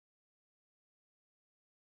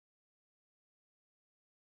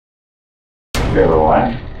You ever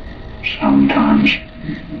laugh? Sometimes.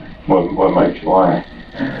 What makes you laugh?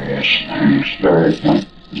 Various things, very funny.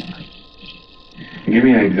 Give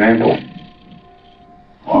me an example.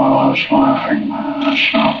 Well, I was laughing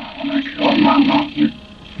myself when I killed my mother.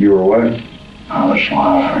 You were what? I was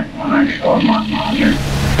laughing when I killed my mother.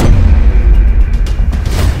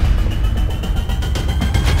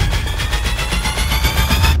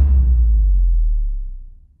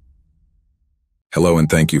 Hello and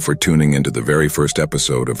thank you for tuning into the very first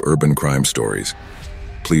episode of Urban Crime Stories.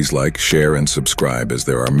 Please like, share, and subscribe as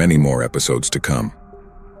there are many more episodes to come.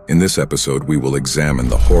 In this episode, we will examine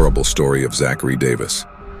the horrible story of Zachary Davis.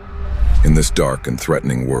 In this dark and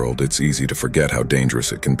threatening world, it's easy to forget how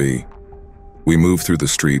dangerous it can be. We move through the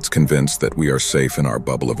streets convinced that we are safe in our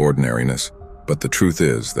bubble of ordinariness, but the truth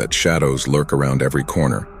is that shadows lurk around every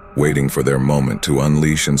corner, waiting for their moment to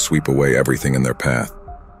unleash and sweep away everything in their path.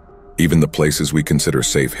 Even the places we consider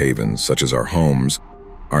safe havens, such as our homes,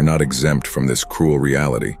 are not exempt from this cruel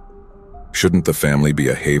reality. Shouldn't the family be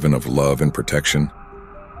a haven of love and protection?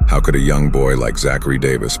 How could a young boy like Zachary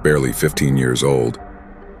Davis, barely 15 years old,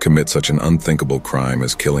 commit such an unthinkable crime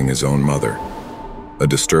as killing his own mother? A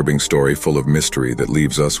disturbing story full of mystery that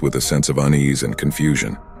leaves us with a sense of unease and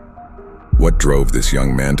confusion. What drove this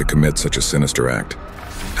young man to commit such a sinister act?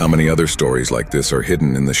 How many other stories like this are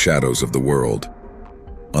hidden in the shadows of the world?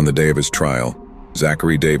 On the day of his trial,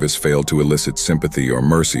 Zachary Davis failed to elicit sympathy or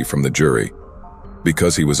mercy from the jury.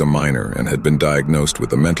 Because he was a minor and had been diagnosed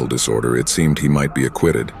with a mental disorder, it seemed he might be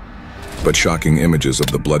acquitted. But shocking images of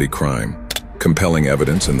the bloody crime, compelling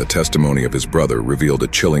evidence, and the testimony of his brother revealed a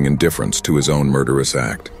chilling indifference to his own murderous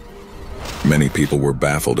act. Many people were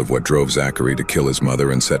baffled of what drove Zachary to kill his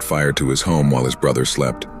mother and set fire to his home while his brother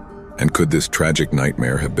slept. And could this tragic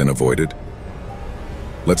nightmare have been avoided?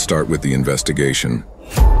 Let's start with the investigation.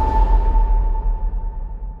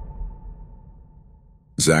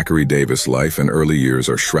 Zachary Davis' life and early years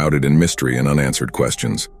are shrouded in mystery and unanswered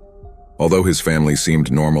questions. Although his family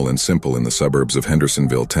seemed normal and simple in the suburbs of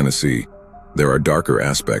Hendersonville, Tennessee, there are darker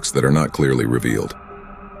aspects that are not clearly revealed.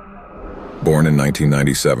 Born in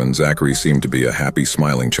 1997, Zachary seemed to be a happy,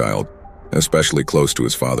 smiling child, especially close to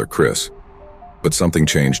his father, Chris. But something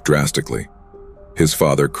changed drastically. His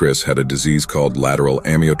father, Chris, had a disease called lateral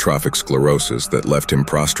amyotrophic sclerosis that left him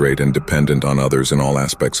prostrate and dependent on others in all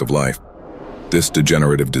aspects of life. This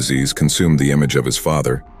degenerative disease consumed the image of his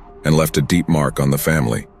father and left a deep mark on the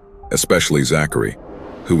family, especially Zachary,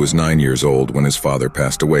 who was 9 years old when his father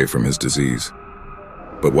passed away from his disease.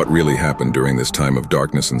 But what really happened during this time of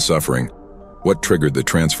darkness and suffering? What triggered the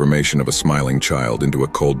transformation of a smiling child into a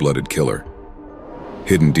cold-blooded killer?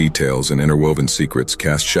 Hidden details and interwoven secrets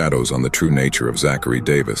cast shadows on the true nature of Zachary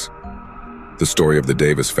Davis. The story of the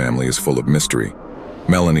Davis family is full of mystery.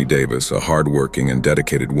 Melanie Davis, a hard-working and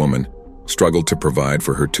dedicated woman, struggled to provide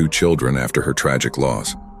for her 2 children after her tragic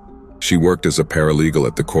loss. She worked as a paralegal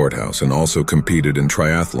at the courthouse and also competed in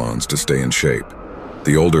triathlons to stay in shape.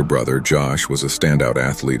 The older brother, Josh, was a standout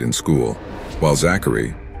athlete in school, while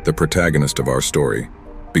Zachary, the protagonist of our story,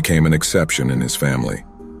 became an exception in his family.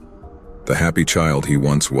 The happy child he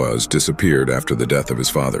once was disappeared after the death of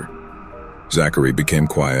his father. Zachary became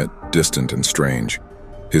quiet, distant, and strange.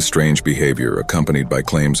 His strange behavior, accompanied by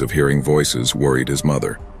claims of hearing voices, worried his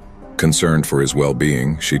mother. Concerned for his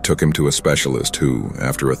well-being, she took him to a specialist who,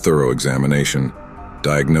 after a thorough examination,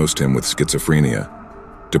 diagnosed him with schizophrenia,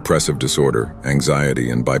 depressive disorder, anxiety,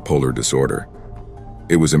 and bipolar disorder.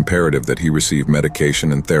 It was imperative that he receive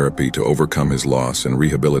medication and therapy to overcome his loss and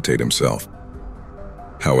rehabilitate himself.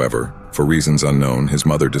 However, for reasons unknown, his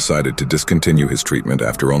mother decided to discontinue his treatment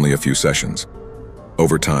after only a few sessions.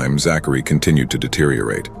 Over time, Zachary continued to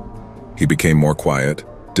deteriorate. He became more quiet,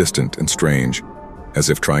 distant, and strange, as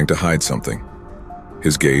if trying to hide something.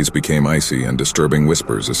 His gaze became icy and disturbing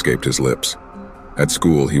whispers escaped his lips. At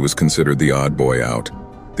school, he was considered the odd boy out,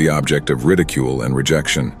 the object of ridicule and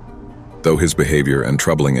rejection. Though his behavior and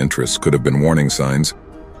troubling interests could have been warning signs,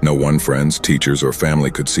 no one friends, teachers, or family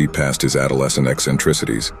could see past his adolescent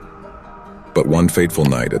eccentricities. But one fateful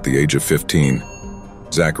night at the age of 15,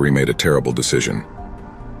 Zachary made a terrible decision: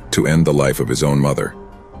 to end the life of his own mother.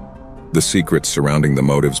 The secrets surrounding the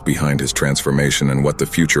motives behind his transformation and what the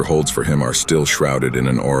future holds for him are still shrouded in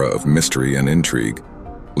an aura of mystery and intrigue,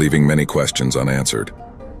 leaving many questions unanswered.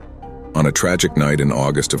 On a tragic night in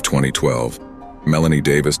August of 2012, Melanie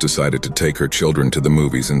Davis decided to take her children to the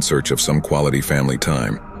movies in search of some quality family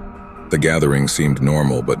time. The gathering seemed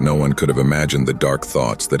normal, but no one could have imagined the dark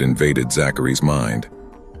thoughts that invaded Zachary's mind.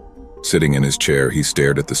 Sitting in his chair, he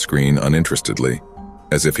stared at the screen uninterestedly,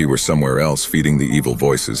 as if he were somewhere else feeding the evil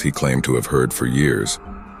voices he claimed to have heard for years.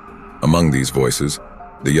 Among these voices,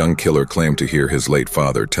 The young killer claimed to hear his late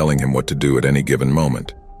father telling him what to do at any given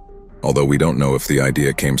moment. Although we don't know if the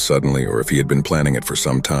idea came suddenly or if he had been planning it for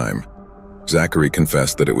some time, Zachary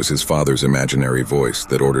confessed that it was his father's imaginary voice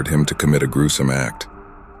that ordered him to commit a gruesome act.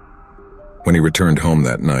 When he returned home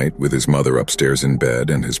that night, with his mother upstairs in bed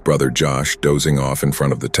and his brother Josh dozing off in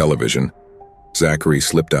front of the television, Zachary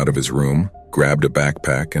slipped out of his room, grabbed a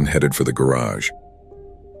backpack, and headed for the garage.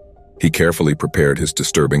 He carefully prepared his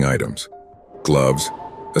disturbing items: gloves,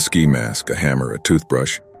 a ski mask, a hammer, a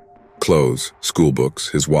toothbrush, clothes, school books,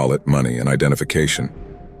 his wallet, money, and identification.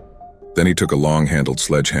 Then he took a long-handled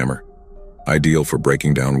sledgehammer, ideal for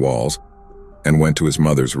breaking down walls, and went to his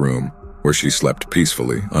mother's room, where she slept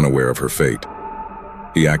peacefully, unaware of her fate.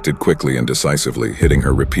 He acted quickly and decisively, hitting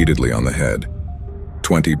her repeatedly on the head.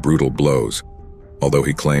 20 brutal blows, although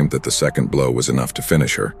he claimed that the second blow was enough to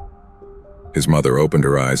finish her. His mother opened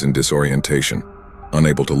her eyes in disorientation,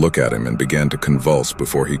 unable to look at him, and began to convulse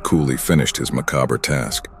before he coolly finished his macabre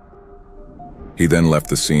task. He then left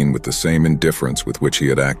the scene with the same indifference with which he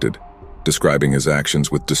had acted, describing his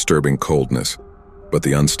actions with disturbing coldness, but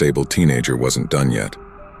the unstable teenager wasn't done yet.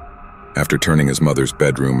 After turning his mother's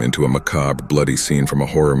bedroom into a macabre, bloody scene from a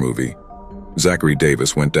horror movie, Zachary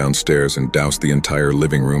Davis went downstairs and doused the entire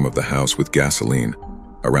living room of the house with gasoline,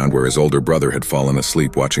 around where his older brother had fallen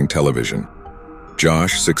asleep watching television.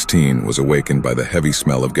 Josh, 16, was awakened by the heavy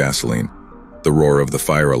smell of gasoline, the roar of the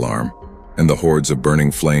fire alarm, and the hordes of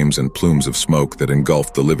burning flames and plumes of smoke that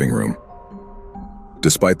engulfed the living room.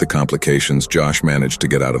 Despite the complications, Josh managed to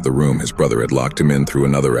get out of the room his brother had locked him in through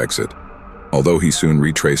another exit, although he soon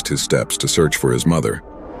retraced his steps to search for his mother,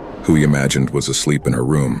 who he imagined was asleep in her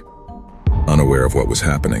room, unaware of what was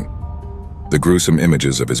happening. The gruesome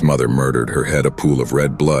images of his mother murdered, her head a pool of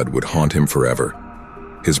red blood, would haunt him forever.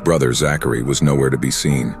 His brother, Zachary, was nowhere to be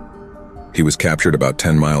seen. He was captured about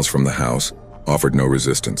 10 miles from the house, offered no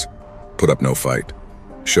resistance, put up no fight,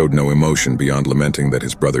 showed no emotion beyond lamenting that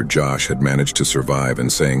his brother Josh had managed to survive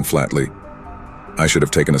and saying flatly, "I should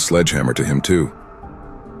have taken a sledgehammer to him too."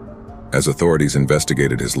 As authorities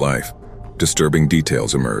investigated his life, disturbing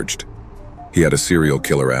details emerged. He had a serial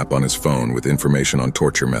killer app on his phone with information on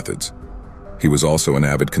torture methods. He was also an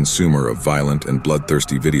avid consumer of violent and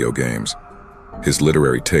bloodthirsty video games. His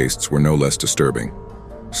literary tastes were no less disturbing.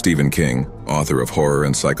 Stephen King, author of horror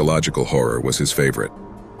and psychological horror, was his favorite.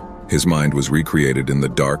 His mind was recreated in the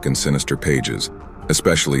dark and sinister pages,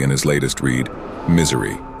 especially in his latest read,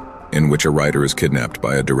 Misery, in which a writer is kidnapped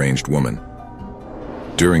by a deranged woman.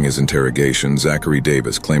 During his interrogation, Zachary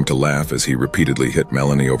Davis claimed to laugh as he repeatedly hit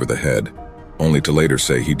Melanie over the head, only to later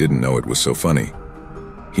say he didn't know it was so funny.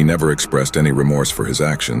 He never expressed any remorse for his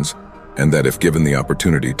actions, and that if given the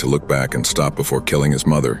opportunity to look back and stop before killing his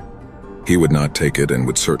mother, he would not take it and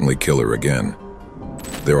would certainly kill her again.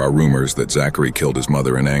 There are rumors that Zachary killed his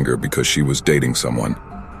mother in anger because she was dating someone,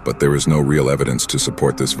 but there is no real evidence to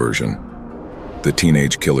support this version. The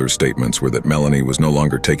teenage killer's statements were that Melanie was no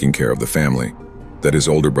longer taking care of the family, that his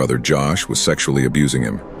older brother Josh was sexually abusing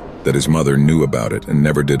him, that his mother knew about it and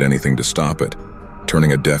never did anything to stop it,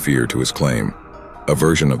 turning a deaf ear to his claim, a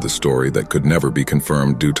version of the story that could never be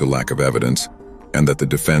confirmed due to lack of evidence, and that the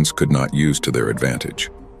defense could not use to their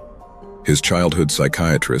advantage. His childhood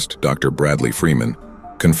psychiatrist, Dr. Bradley Freeman,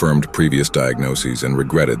 confirmed previous diagnoses and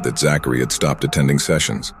regretted that Zachary had stopped attending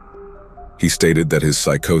sessions. He stated that his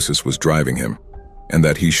psychosis was driving him, and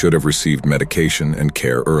that he should have received medication and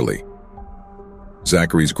care early.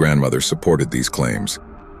 Zachary's grandmother supported these claims,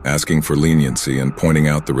 asking for leniency and pointing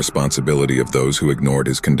out the responsibility of those who ignored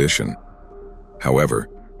his condition. However,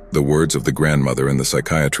 the words of the grandmother and the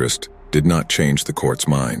psychiatrist did not change the court's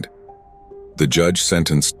mind. The judge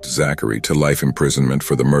sentenced Zachary to life imprisonment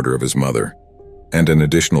for the murder of his mother, and an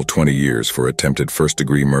additional 20 years for attempted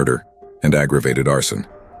first-degree murder and aggravated arson.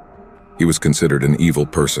 He was considered an evil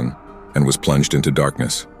person and was plunged into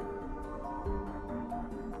darkness.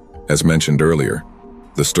 As mentioned earlier,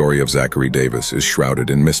 the story of Zachary Davis is shrouded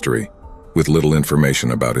in mystery, with little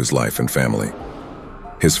information about his life and family.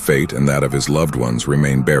 His fate and that of his loved ones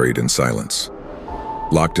remain buried in silence.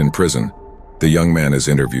 Locked in prison, the young man is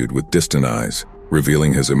interviewed with distant eyes,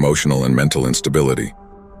 revealing his emotional and mental instability.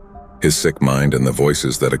 His sick mind and the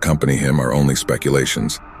voices that accompany him are only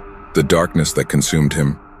speculations. The darkness that consumed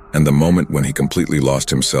him and the moment when he completely lost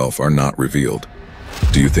himself are not revealed.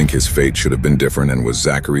 Do you think his fate should have been different, and was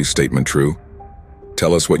Zachary's statement true?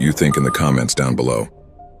 Tell us what you think in the comments down below.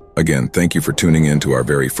 Again, thank you for tuning in to our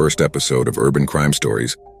very first episode of Urban Crime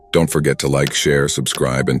Stories. Don't forget to like, share,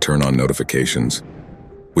 subscribe, and turn on notifications.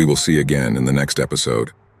 We will see you again in the next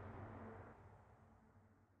episode.